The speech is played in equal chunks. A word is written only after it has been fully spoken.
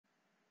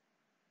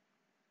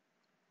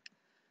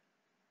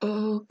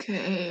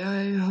Okay,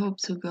 I hope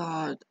to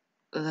God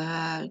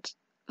that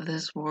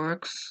this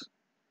works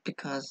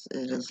because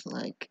it is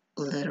like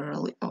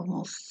literally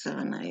almost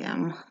 7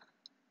 a.m.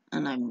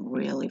 and I'm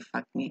really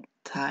fucking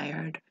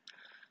tired.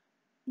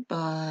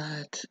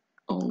 But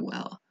oh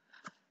well.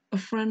 A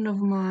friend of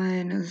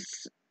mine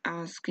is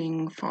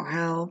asking for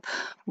help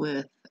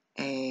with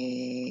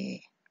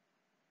a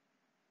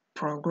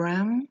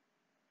program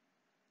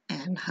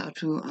and how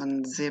to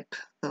unzip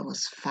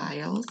those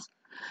files.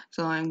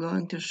 So I'm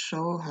going to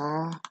show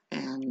her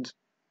and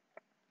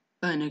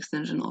by an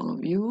extension all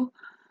of you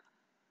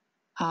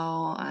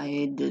how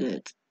I did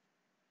it.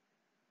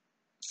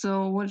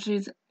 So what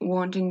she's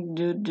wanting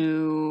to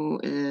do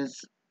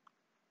is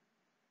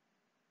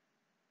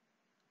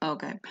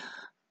okay.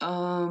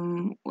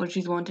 What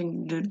she's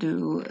wanting to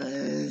do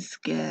is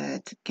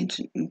get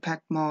Genshin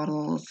Impact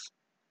models,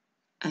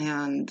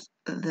 and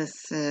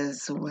this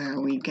is where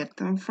we get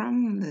them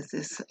from. This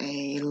is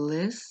a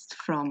list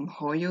from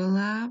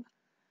HoYoLab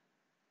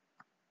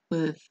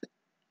with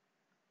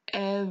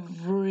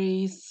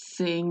every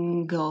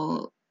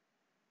single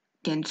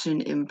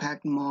Genshin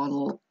Impact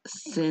model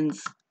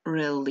since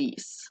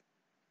release.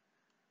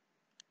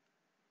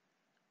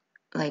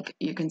 Like,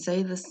 you can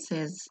say this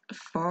says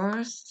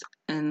first,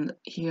 and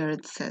here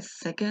it says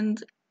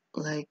second.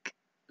 Like,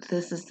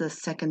 this is the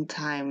second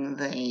time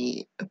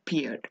they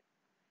appeared.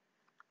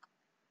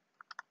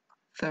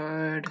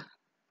 Third,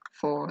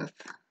 fourth,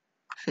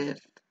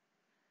 fifth.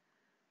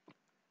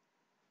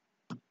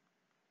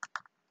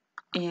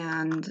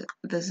 And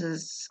this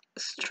is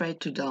straight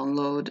to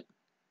download.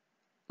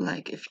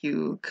 Like, if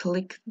you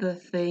click the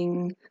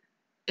thing,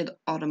 it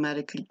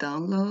automatically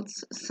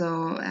downloads.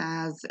 So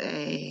as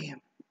a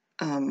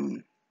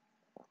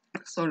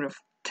sort of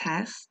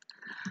test,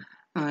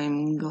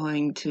 I'm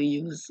going to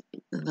use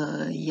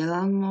the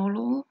Yelan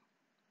model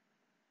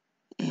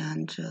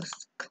and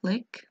just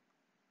click.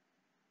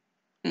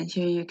 And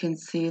here you can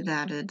see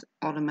that it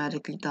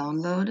automatically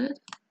downloaded.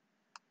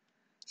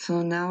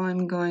 So now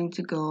I'm going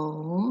to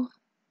go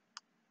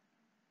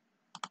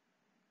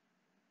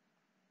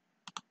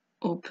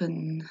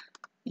open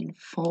in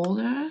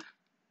folder.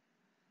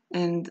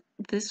 And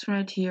this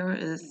right here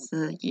is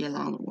the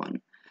Yelan one.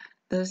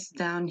 This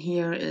down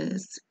here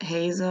is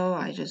Hazel.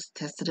 I just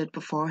tested it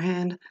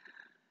beforehand.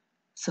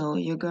 So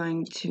you're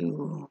going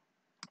to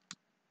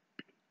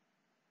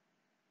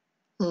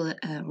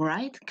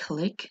right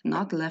click,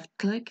 not left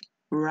click,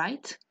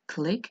 right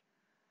click.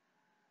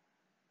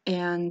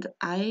 And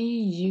I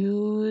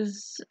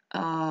use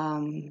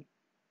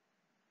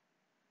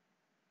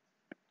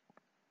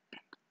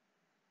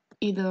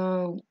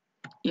either,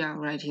 yeah,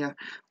 right here,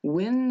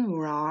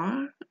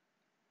 WinRAR,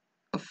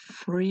 a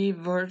free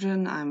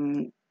version.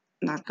 I'm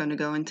not going to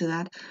go into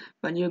that,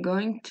 but you're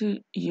going to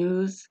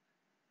use,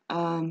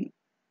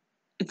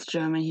 it's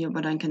German here,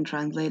 but I can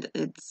translate.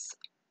 It's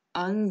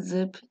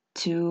unzip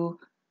to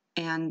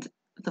and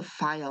the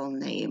file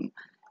name.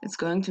 It's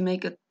going to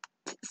make a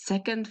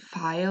second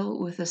file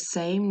with the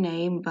same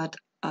name but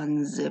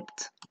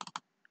unzipped.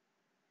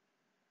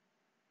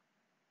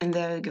 And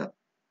there you go.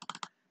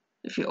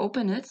 If you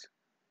open it,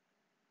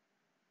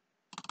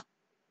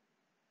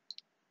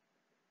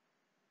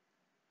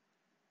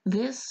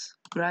 this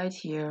right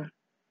here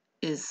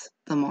is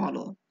the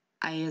model,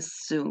 I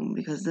assume,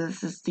 because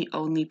this is the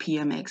only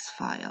PMX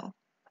file.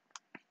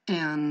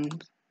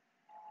 And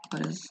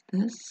what is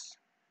this?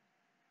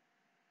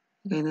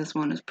 Okay, this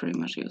one is pretty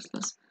much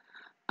useless.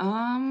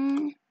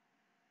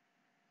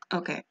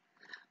 Okay,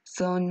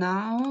 so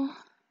now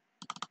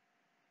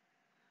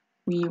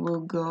we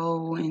will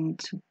go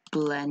into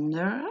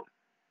Blender.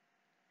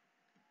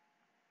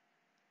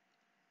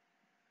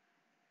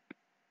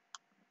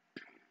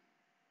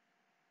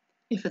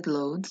 If it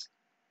loads,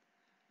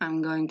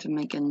 I'm going to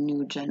make a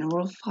new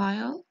general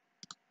file.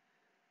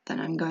 Then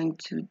I'm going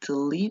to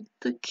delete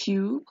the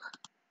cube.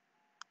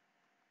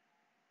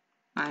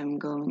 I'm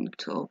going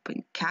to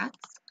open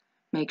cats.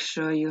 Make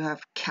sure you have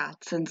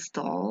cats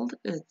installed.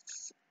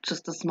 It's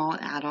just a small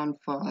add-on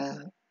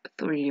for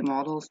 3D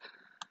models.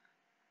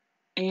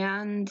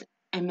 And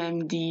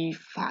MMD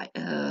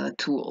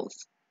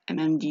tools.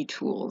 MMD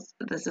tools.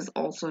 This is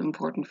also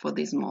important for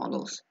these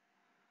models.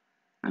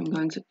 I'm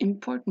going to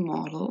import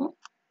model.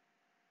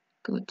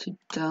 Go to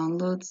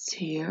downloads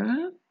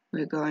here.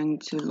 We're going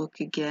to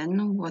look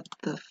again what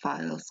the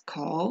file is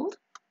called.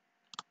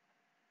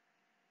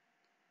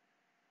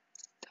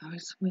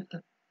 Starts with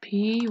a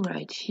P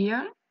right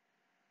here.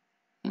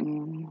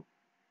 And I'm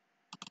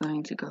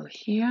going to go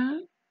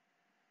here,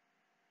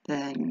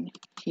 then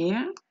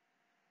here.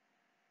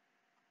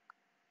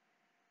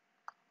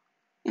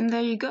 And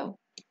there you go.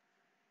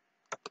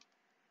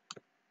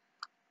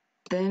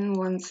 Then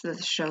once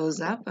this shows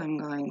up, I'm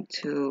going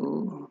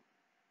to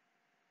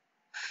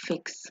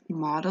fix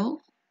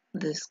model.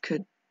 This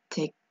could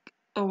take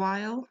a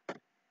while.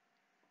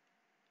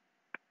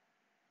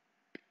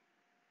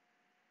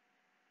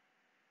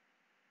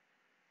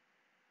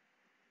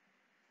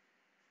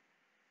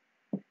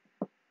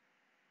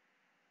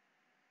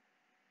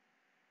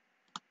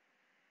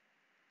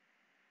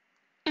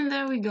 And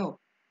there we go.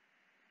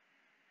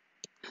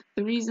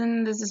 The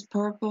reason this is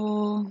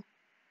purple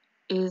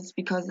is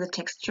because the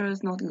texture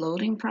is not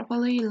loading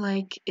properly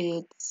like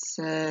it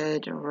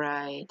said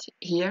right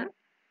here.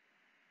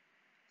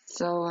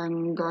 So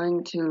I'm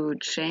going to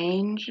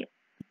change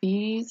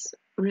these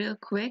real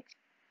quick.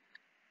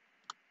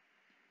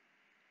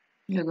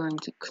 We're going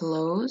to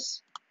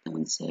close,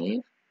 don't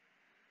save.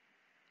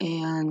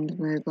 And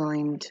we're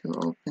going to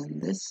open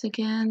this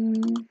again,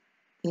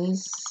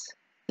 this.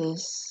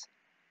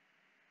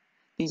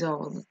 These are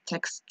all the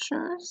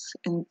textures,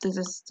 and this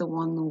is the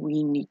one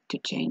we need to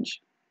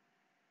change.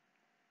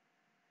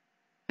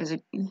 Is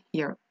it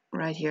here,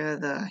 right here,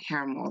 the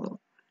hair model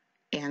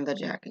and the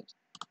jacket.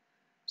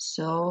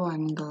 So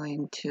I'm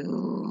going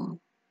to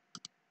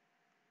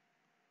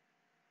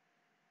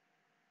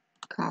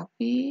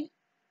copy.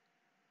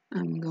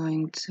 I'm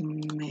going to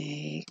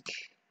make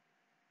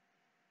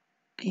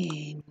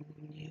a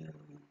new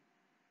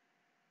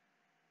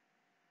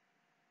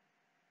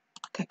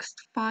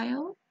text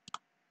file.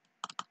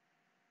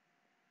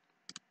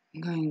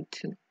 I'm going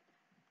to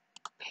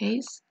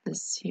paste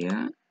this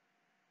here.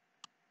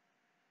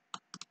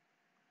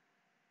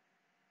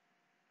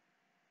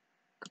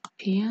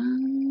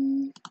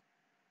 Copy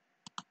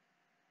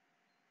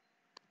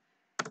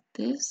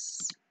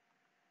this.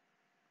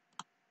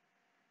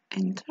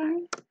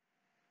 Enter.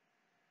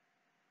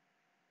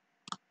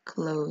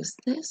 Close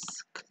this.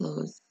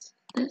 Close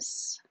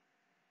this.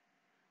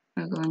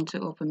 We're going to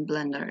open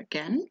Blender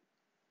again.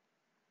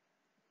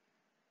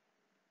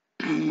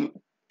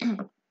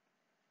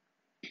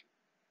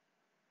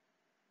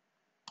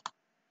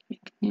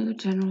 Make new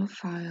general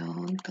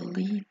file,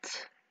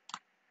 delete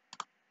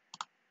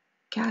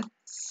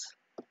cats,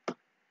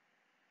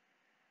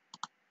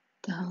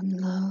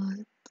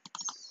 downloads.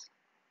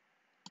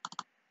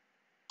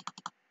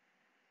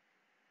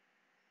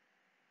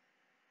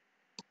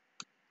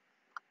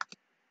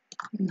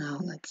 Now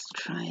let's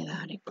try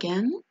that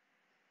again.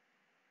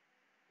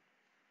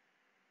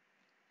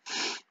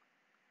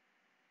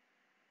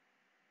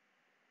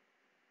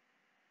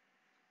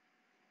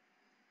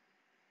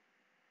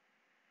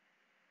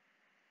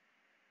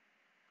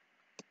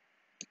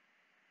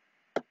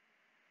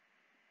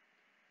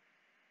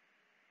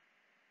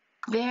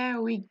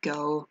 There we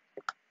go.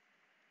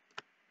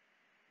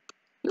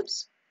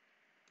 Oops.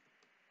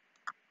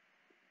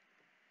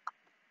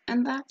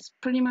 And that's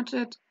pretty much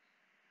it.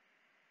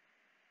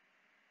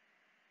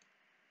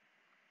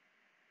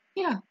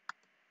 Yeah.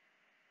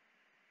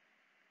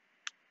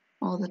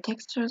 All the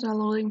textures are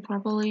loading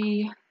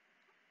properly.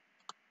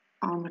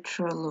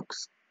 Armature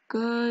looks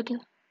good.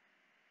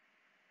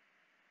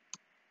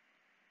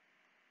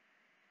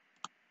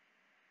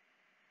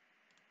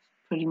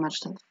 Pretty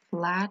much the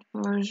flat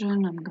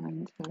version. I'm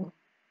going to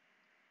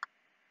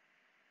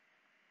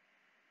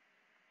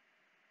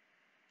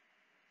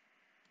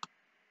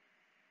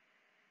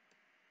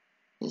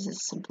this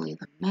is simply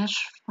the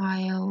mesh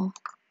file.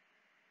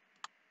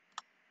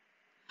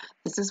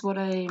 This is what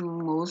I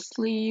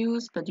mostly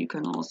use, but you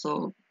can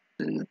also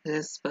do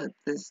this, but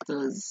this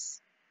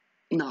does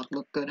not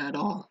look good at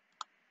all.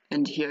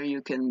 And here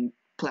you can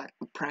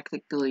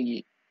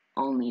practically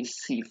only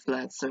see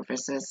flat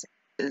surfaces.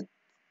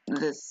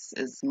 This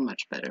is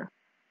much better.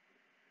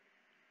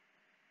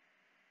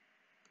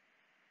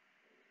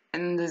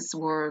 And this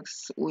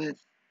works with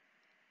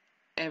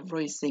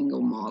every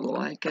single model.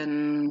 I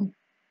can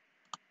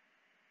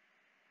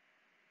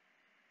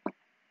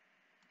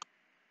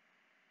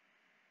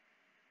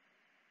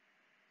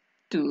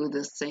do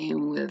the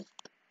same with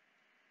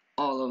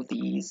all of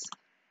these.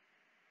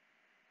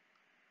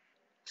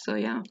 So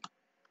yeah.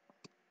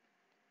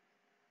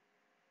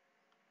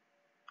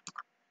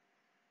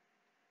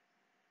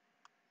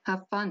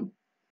 Have fun.